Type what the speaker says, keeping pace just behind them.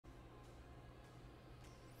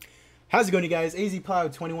How's it going, you guys?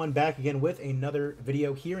 AZPlow21 back again with another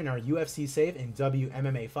video here in our UFC save in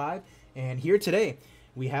WMMA 5. And here today,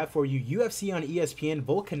 we have for you UFC on ESPN,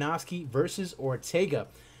 Volkanovski versus Ortega.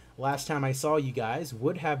 Last time I saw you guys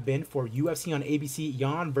would have been for UFC on ABC,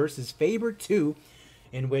 Jan versus Faber 2,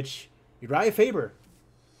 in which Uriah Faber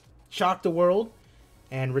shocked the world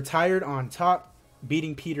and retired on top,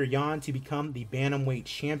 beating Peter Yan to become the bantamweight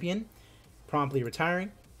champion, promptly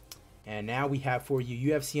retiring. And now we have for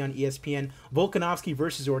you UFC on ESPN, Volkanovski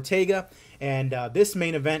versus Ortega. And this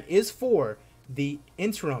main event is for the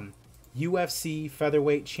interim UFC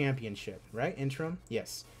featherweight championship, right? Interim?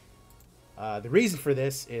 Yes. The reason for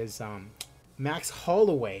this is Max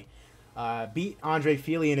Holloway beat Andre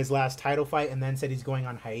Fili in his last title fight and then said he's going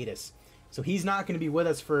on hiatus. So he's not going to be with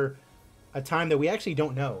us for a time that we actually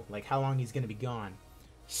don't know, like how long he's going to be gone.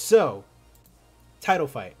 So, title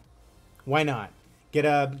fight. Why not? Get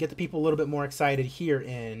the people a little bit more excited here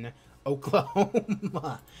in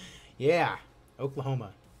Oklahoma. Yeah,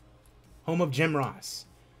 Oklahoma. Home of Jim Ross.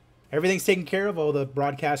 Everything's taken care of. All the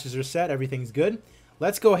broadcasters are set. Everything's good.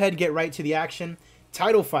 Let's go ahead and get right to the action.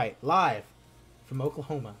 Title fight live from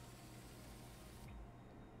Oklahoma.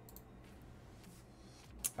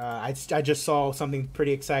 I just saw something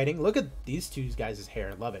pretty exciting. Look at these two guys'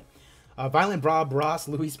 hair. Love it. Violent Bob Ross,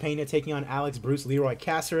 Luis Pena taking on Alex Bruce Leroy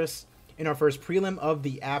Caceres in our first prelim of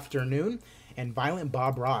the afternoon, and Violent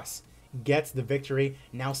Bob Ross gets the victory.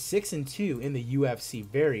 Now 6-2 in the UFC.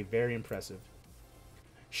 Very, very impressive.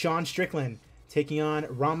 Sean Strickland taking on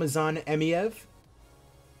Ramazan Emiev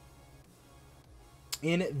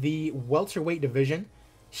in the welterweight division.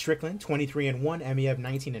 Strickland 23-1, Emiev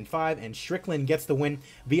 19-5, and Strickland gets the win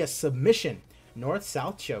via submission.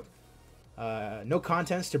 North-south choke. No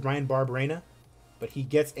contest to Brian Barberena, but he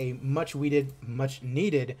gets a much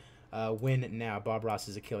needed win now. Bob Ross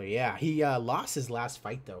is a killer. Yeah, he lost his last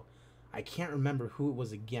fight, though. I can't remember who it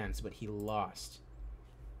was against, but he lost.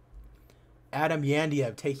 Adam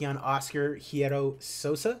Yandiev taking on Oscar Hierro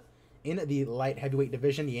Sosa in the light heavyweight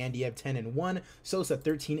division. Yandiev 10-1, Sosa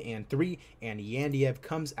 13-3, and Yandiev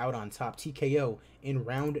comes out on top. TKO in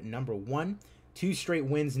round number 1. 2 straight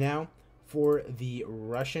wins now for the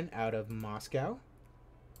Russian out of Moscow.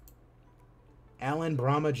 Alan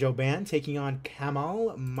Brahma Joban taking on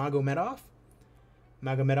Kamal Magomedov.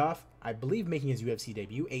 Magomedov, I believe, making his UFC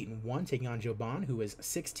debut, 8-1, taking on Joban, who is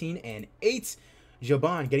 16-8.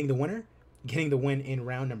 Joban getting the winner, getting the win in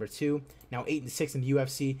round number 2. Now 8-6 in the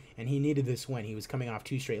UFC, and he needed this win. He was coming off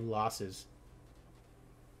 2 straight losses.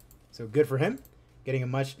 So good for him, getting a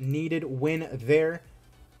much-needed win there,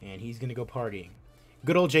 and he's going to go partying.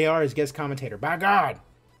 Good old JR is guest commentator. By God!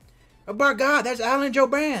 Oh, by God, that's Alan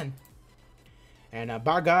Joban! And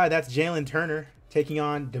by God, that's Jalen Turner taking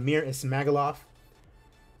on Damir Ismagulov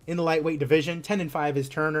in the lightweight division. 10-5 is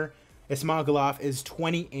Turner. Ismagulov is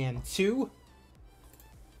 20-2.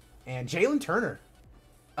 And Jalen Turner,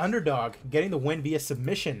 underdog, getting the win via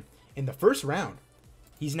submission in the first round.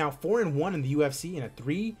 He's now 4-1 in the UFC and a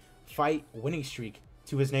 3-fight winning streak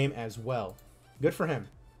to his name as well. Good for him.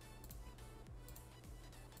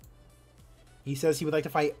 He says he would like to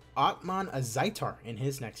fight Otman Azaitar in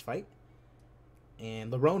his next fight.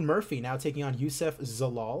 And Lerone Murphy now taking on Youssef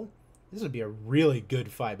Zalal. This would be a really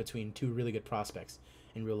good fight between 2 really good prospects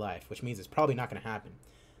in real life, which means it's probably not going to happen.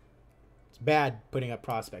 It's bad putting up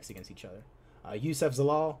prospects against each other. Youssef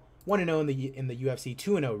Zalal, 1-0 in the UFC,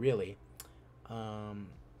 2-0 really.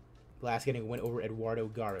 Last getting a win over Eduardo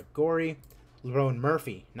Garagori. Lerone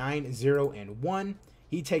Murphy, 9-0-1.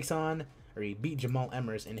 He beat Jamal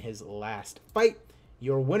Emmers in his last fight.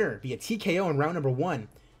 Your winner via TKO in round number 1.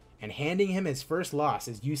 And handing him his first loss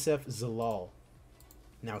is Youssef Zalal.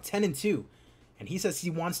 Now 10-2. And he says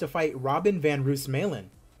he wants to fight Robin van Roosmalen.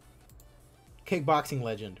 Kickboxing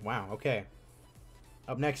legend. Wow, okay.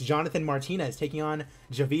 Up next, Jonathan Martinez taking on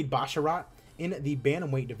Javid Basharat in the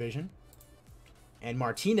bantamweight division. And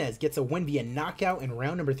Martinez gets a win via knockout in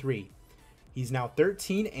round number 3. He's now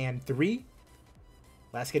 13-3.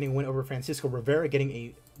 Last getting a win over Francisco Rivera, getting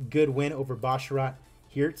a good win over Basharat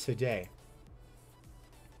here today.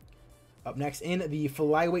 Up next in the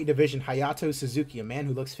flyweight division, Hayato Suzuki, a man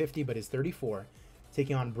who looks 50 but is 34,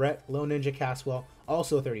 taking on Brett Low Ninja Caswell,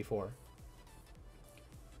 also 34.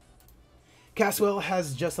 Caswell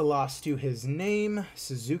has just a loss to his name.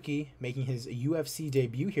 Suzuki making his UFC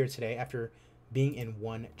debut here today after being in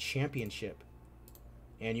 1 championship.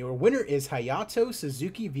 And your winner is Hayato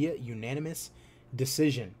Suzuki via unanimous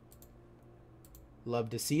decision.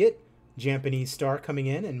 Love to see it. Japanese star coming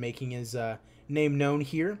in and making his name known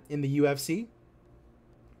here in the UFC.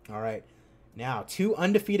 All right, now 2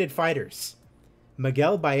 undefeated fighters.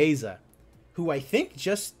 Miguel Baeza, who I think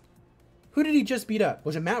just Who did he just beat up?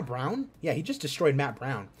 Was it Matt Brown? Yeah, he just destroyed Matt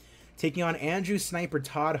Brown. Taking on Andrew Sniper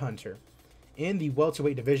Todd Hunter in the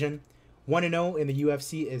welterweight division. 1-0 in the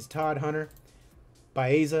UFC is Todd Hunter.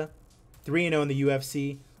 Baeza, 3-0 in the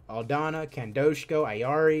UFC. Aldana, Kandoshko,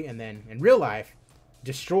 Ayari, and then in real life,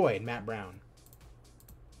 destroyed Matt Brown.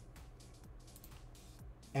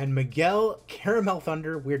 And Miguel Caramel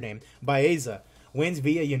Thunder, weird name, Baeza, wins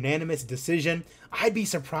via unanimous decision. I'd be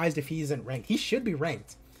surprised if he isn't ranked. He should be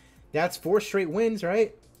ranked. That's 4 straight wins,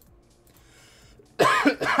 right?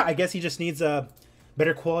 I guess he just needs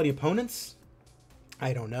better quality opponents.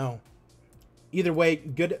 I don't know. Either way,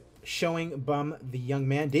 good showing bum the young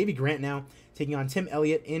man. Davey Grant now taking on Tim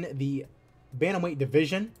Elliott in the bantamweight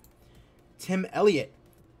division. Tim Elliott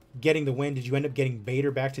getting the win. Did you end up getting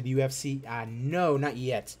Bader back to the UFC? No, not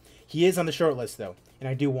yet. He is on the short list, though, and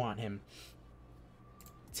I do want him.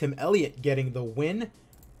 Tim Elliott getting the win.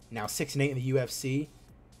 Now 6-8 in the UFC.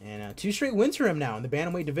 And 2 straight wins for him now in the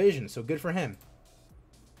bantamweight division, so good for him.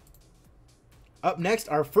 Up next,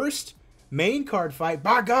 our first main card fight.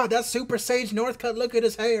 By God, that's Super Sage Northcutt. Look at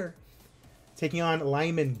his hair. Taking on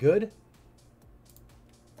Lyman Good.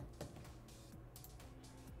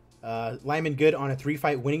 Lyman Good on a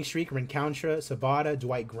 3-fight winning streak. Rencontra, Sabata,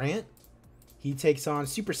 Dwight Grant. He takes on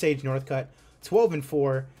Super Sage Northcutt.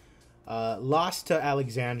 12-4. Lost to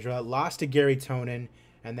Alexandra. Lost to Gary Tonin.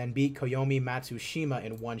 And then beat Koyomi Matsushima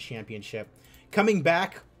in 1 championship. Coming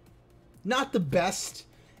back, not the best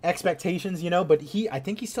expectations, you know, but I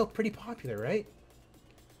think he's still pretty popular, right?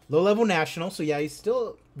 Low-level national, so yeah, he's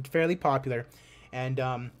still fairly popular. And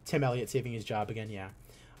Tim Elliott saving his job again, yeah.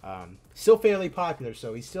 Still fairly popular,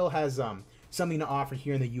 so he still has something to offer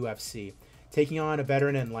here in the UFC. Taking on a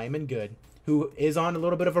veteran in Lyman Good, who is on a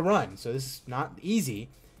little bit of a run, so this is not easy.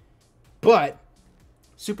 But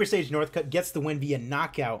Super Sage Northcutt gets the win via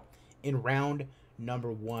knockout in round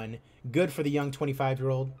number 1. Good for the young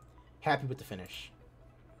 25-year-old. Happy with the finish.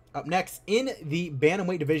 Up next, in the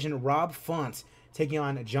bantamweight division, Rob Font taking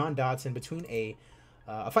on John Dodson between a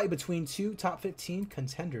fight between 2 top 15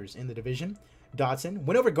 contenders in the division. Dodson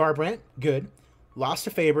win over Garbrandt, good. Lost to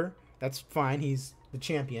Faber, that's fine. He's the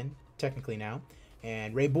champion technically now.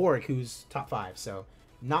 And Ray Borg, who's top 5, so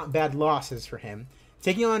not bad losses for him.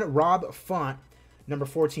 Taking on Rob Font, number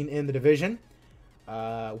 14 in the division.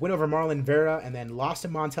 Win over Marlon Vera, and then lost to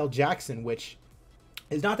Montel Jackson, which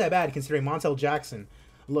is not that bad considering Montel Jackson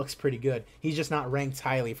looks pretty good. He's just not ranked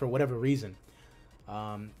highly for whatever reason.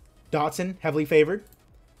 Dodson, heavily favored,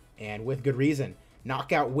 and with good reason.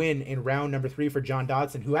 Knockout win in round number 3 for John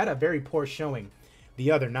Dodson, who had a very poor showing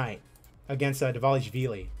the other night against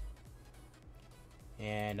Dvalishvili.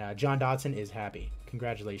 And John Dodson is happy.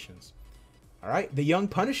 Congratulations. All right, the young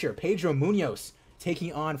Punisher, Pedro Munoz,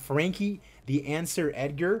 taking on Frankie the Answer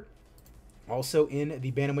Edgar, also in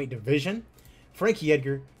the bantamweight division. Frankie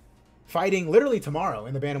Edgar fighting literally tomorrow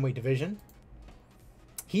in the bantamweight division.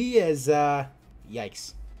 He is,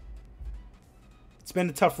 yikes. It's been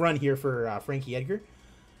a tough run here for Frankie Edgar.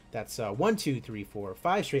 That's 1, 2, 3, 4,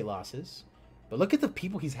 5 straight losses. But look at the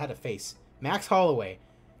people he's had to face. Max Holloway,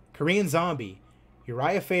 Korean Zombie,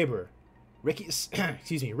 Uriah Faber, Ricky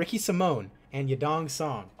Simone, and Yadong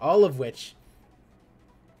Song, all of which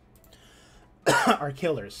are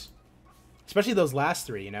killers. Especially those last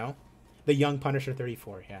 3, you know? The young Punisher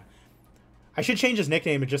 34, yeah. I should change his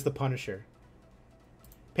nickname to just the Punisher.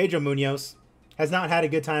 Pedro Munoz has not had a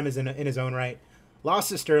good time in his own right. Lost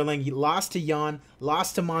to Sterling, lost to Jan,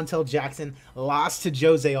 lost to Montel Jackson, lost to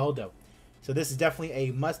Jose Aldo. So this is definitely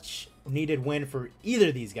a much-needed win for either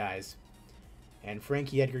of these guys. And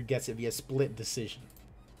Frankie Edgar gets it via split decision.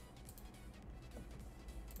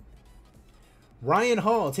 Ryan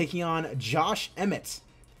Hall taking on Josh Emmett.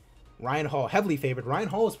 Ryan Hall, heavily favored. Ryan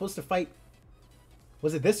Hall was supposed to fight,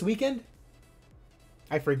 was it this weekend?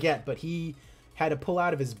 I forget, but he had to pull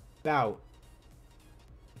out of his bout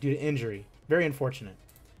due to injury. Very unfortunate.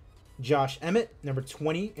 Josh Emmett, number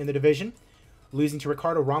 20 in the division, losing to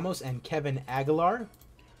Ricardo Ramos and Kevin Aguilar.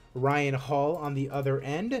 Ryan Hall on the other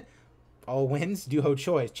end. All wins. Duho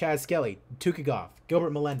Choi, Chad Skelly, Tukagov, Gilbert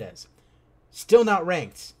Melendez. Still not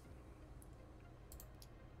ranked.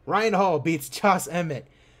 Ryan Hall beats Josh Emmett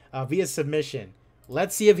via submission.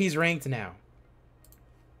 Let's see if he's ranked now.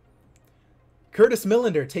 Curtis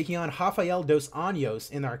Millender taking on Rafael Dos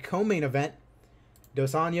Anjos in our co-main event.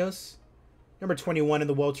 Dos Anjos, number 21 in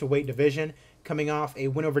the welterweight division, coming off a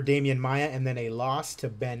win over Damian Maia and then a loss to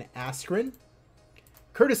Ben Askren.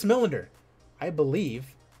 Curtis Millender, I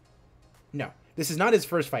believe, no, this is not his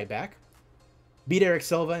first fight back. Beat Eric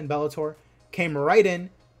Silva in Bellator, came right in,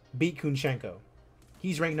 beat Kunchenko.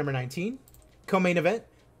 He's ranked number 19. Co-main event,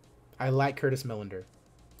 I like Curtis Millender.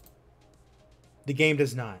 The game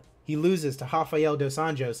does not. He loses to Rafael dos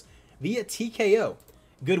Anjos via TKO.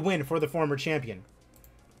 Good win for the former champion.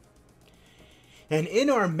 And in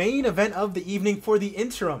our main event of the evening for the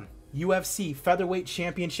interim UFC Featherweight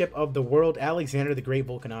Championship of the World, Alexander the Great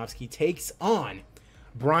Volkanovski takes on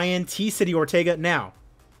Brian T-City Ortega. Now,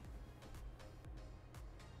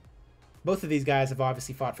 both of these guys have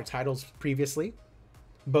obviously fought for titles previously.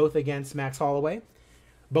 Both against Max Holloway.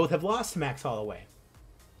 Both have lost to Max Holloway.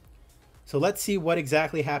 So let's see what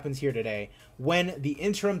exactly happens here today when the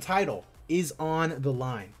interim title is on the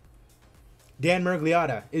line. Dan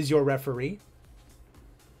Miragliotta is your referee.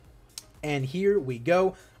 And here we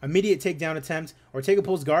go. Immediate takedown attempt. Ortega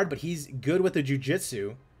pulls guard, but he's good with the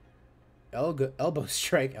jiu-jitsu. Elbow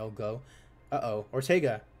strike. Uh-oh.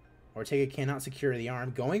 Ortega cannot secure the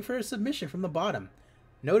arm. Going for a submission from the bottom.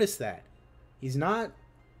 Notice that. He's not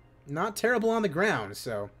terrible on the ground,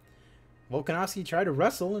 so Volkanovski tried to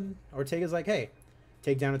wrestle, and Ortega's like, hey,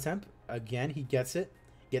 takedown attempt. Again, he gets it.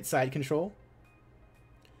 Gets side control.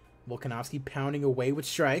 Volkanovski pounding away with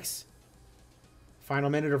strikes. Final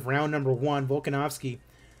minute of round number 1. Volkanovski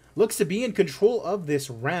looks to be in control of this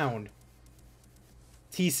round.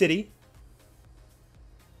 T-City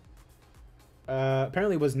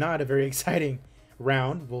apparently was not a very exciting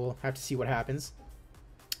round. We'll have to see what happens.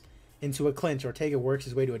 Into a clinch. Ortega works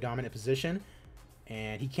his way to a dominant position,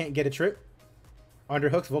 and he can't get a trip.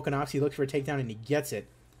 Underhooks. Volkanovski looks for a takedown, and he gets it.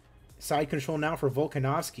 Side control now for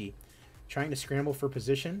Volkanovski. Trying to scramble for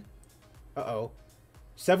position. Uh-oh.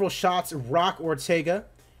 Several shots rock Ortega.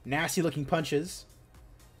 Nasty looking punches.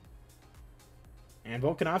 And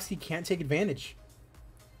Volkanovski can't take advantage.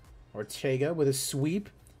 Ortega with a sweep.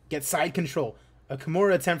 Gets side control. A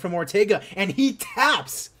Kimura attempt from Ortega. And he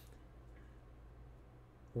taps.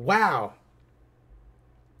 Wow.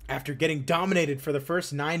 After getting dominated for the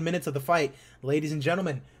first 9 minutes of the fight, ladies and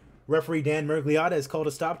gentlemen, referee Dan Miragliotta has called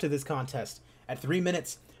a stop to this contest at 3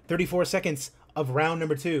 minutes, 34 seconds of round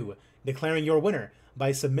number 2, declaring your winner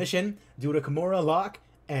by submission due to Kimura lock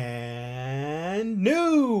and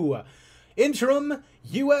new interim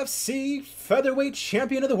UFC Featherweight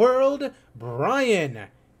Champion of the World, Brian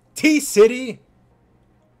T-City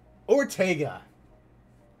Ortega.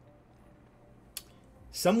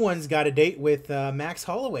 Someone's got a date with Max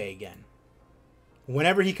Holloway again.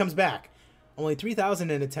 Whenever he comes back. Only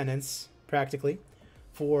 3,000 in attendance, practically,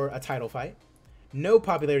 for a title fight. No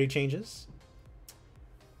popularity changes.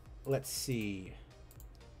 Let's see.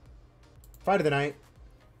 Fight of the night.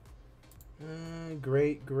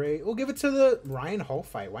 Great. We'll give it to the Ryan Hall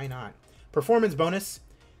fight. Why not? Performance bonus.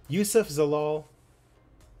 Yusuf Zalal.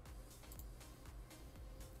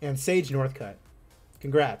 And Sage Northcutt.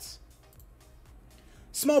 Congrats.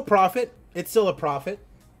 Small profit. It's still a profit.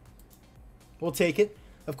 We'll take it.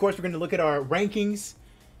 Of course, we're going to look at our rankings,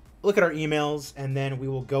 look at our emails, and then we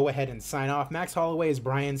will go ahead and sign off. Max Holloway is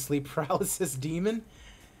Brian's sleep paralysis demon.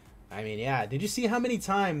 I mean, yeah. Did you see how many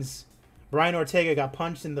times Brian Ortega got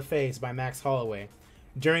punched in the face by Max Holloway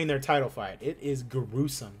during their title fight? It is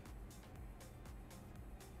gruesome.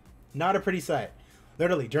 Not a pretty sight.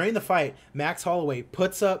 Literally, during the fight, Max Holloway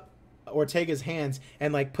puts up Ortega's hands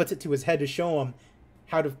and, like, puts it to his head to show him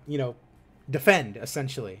how to, you know, defend,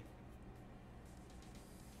 essentially.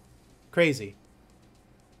 Crazy.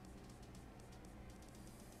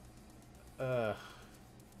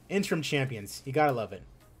 Interim champions. You gotta love it.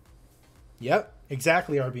 Yep,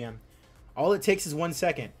 exactly, RBM. All it takes is 1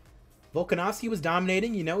 second. Volkanovski was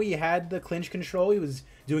dominating. You know, he had the clinch control. He was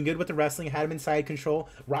doing good with the wrestling. Had him in side control.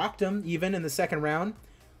 Rocked him even in the second round.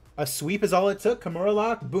 A sweep is all it took. Kimura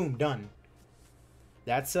lock. Boom. Done.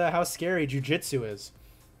 That's how scary jiu-jitsu is.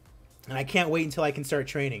 And I can't wait until I can start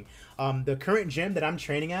training. The current gym that I'm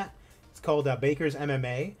training at, it's called Baker's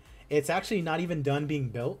MMA. It's actually not even done being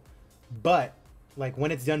built. But, like,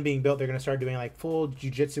 when it's done being built, they're going to start doing, like, full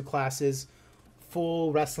jiu-jitsu classes,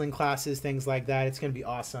 full wrestling classes, things like that. It's going to be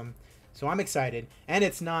awesome. So I'm excited. And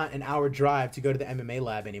it's not an hour drive to go to the MMA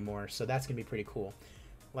lab anymore. So that's going to be pretty cool.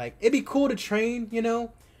 Like, it'd be cool to train, you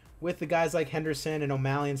know, with the guys like Henderson and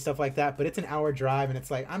O'Malley and stuff like that. But it's an hour drive, and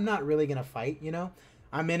it's like, I'm not really going to fight, you know.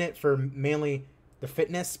 I'm in it for mainly the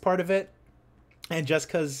fitness part of it. And just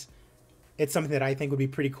because it's something that I think would be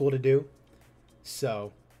pretty cool to do.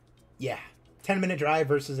 So, yeah. 10-minute drive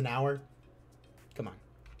versus an hour. Come on.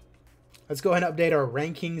 Let's go ahead and update our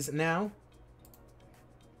rankings now.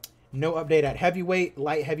 No update at heavyweight.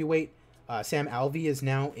 Light heavyweight. Sam Alvey is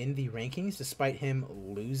now in the rankings despite him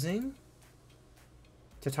losing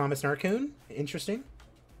to Thomas Narcoon. Interesting.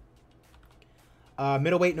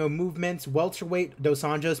 Middleweight, no movements. Welterweight, Dos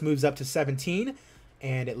Anjos moves up to 17.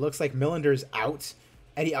 And it looks like Millender's out.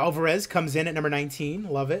 Eddie Alvarez comes in at number 19.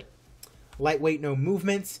 Love it. Lightweight, no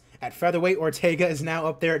movements. At featherweight, Ortega is now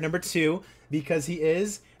up there at number 2 because he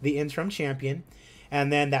is the interim champion.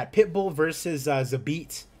 And then that Pitbull versus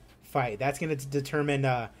Zabit fight. That's going to determine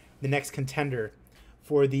the next contender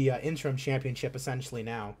for the interim championship, essentially,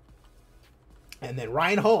 now. And then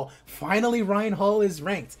Ryan Hall. Finally, Ryan Hall is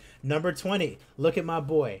ranked number 20. Look at my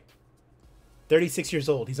boy. 36 years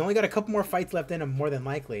old. He's only got a couple more fights left in him, more than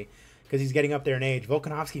likely, because he's getting up there in age.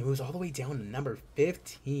 Volkanovski moves all the way down to number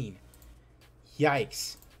 15.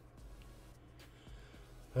 Yikes.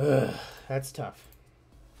 Ugh, that's tough.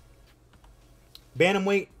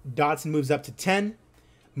 Bantamweight, Dodson moves up to 10.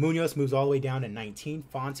 Munoz moves all the way down to 19.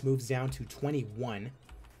 Fonts moves down to 21.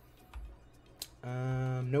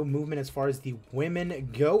 No movement as far as the women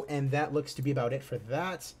go, and that looks to be about it for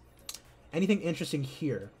that. Anything interesting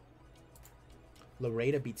here?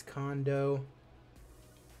 Laredo beats Kondo.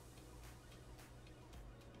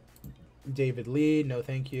 David Lee, no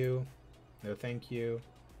thank you. No thank you.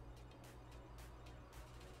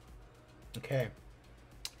 Okay.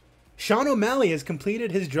 Sean O'Malley has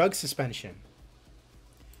completed his drug suspension.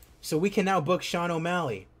 So we can now book Sean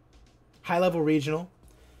O'Malley. High-level regional.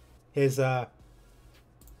 His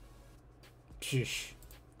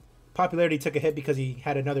popularity took a hit because he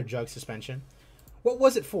had another drug suspension. What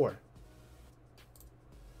was it for?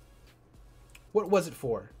 What was it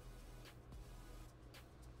for?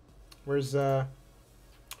 Where's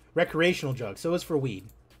recreational drugs? So it was for weed,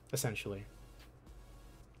 essentially.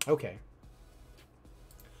 Okay.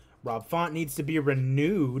 Rob Font needs to be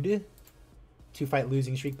renewed. 2-fight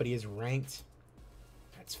losing streak, but he is ranked.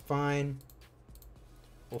 That's fine.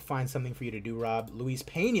 We'll find something for you to do, Rob. Luis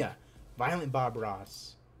Pena, Violent Bob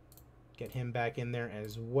Ross. Get him back in there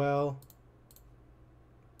as well.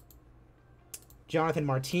 Jonathan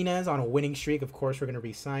Martinez on a winning streak. Of course, we're going to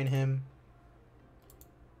re-sign him.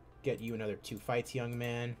 Get you another 2 fights, young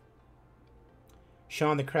man.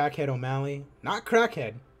 Sean the Crackhead O'Malley. Not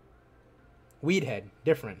Crackhead. Weedhead.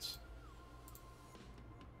 Difference.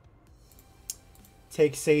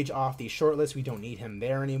 Take Sage off the short list. We don't need him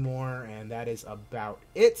there anymore. And that is about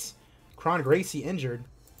it. Kron Gracie injured.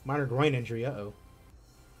 Minor groin injury. Uh-oh.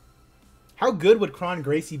 How good would Kron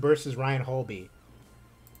Gracie versus Ryan Hall be?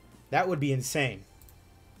 That would be insane.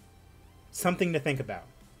 Something to think about.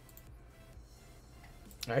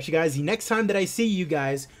 Alright, you guys. The next time that I see you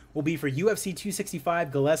guys will be for UFC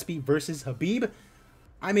 265 Gillespie versus Khabib.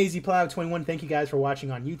 I'm AZPlow21. Thank you guys for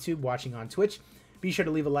watching on YouTube, watching on Twitch. Be sure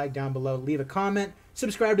to leave a like down below, leave a comment,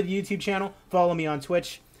 subscribe to the YouTube channel, follow me on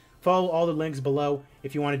Twitch, follow all the links below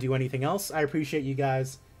if you want to do anything else. I appreciate you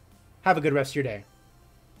guys. Have a good rest of your day.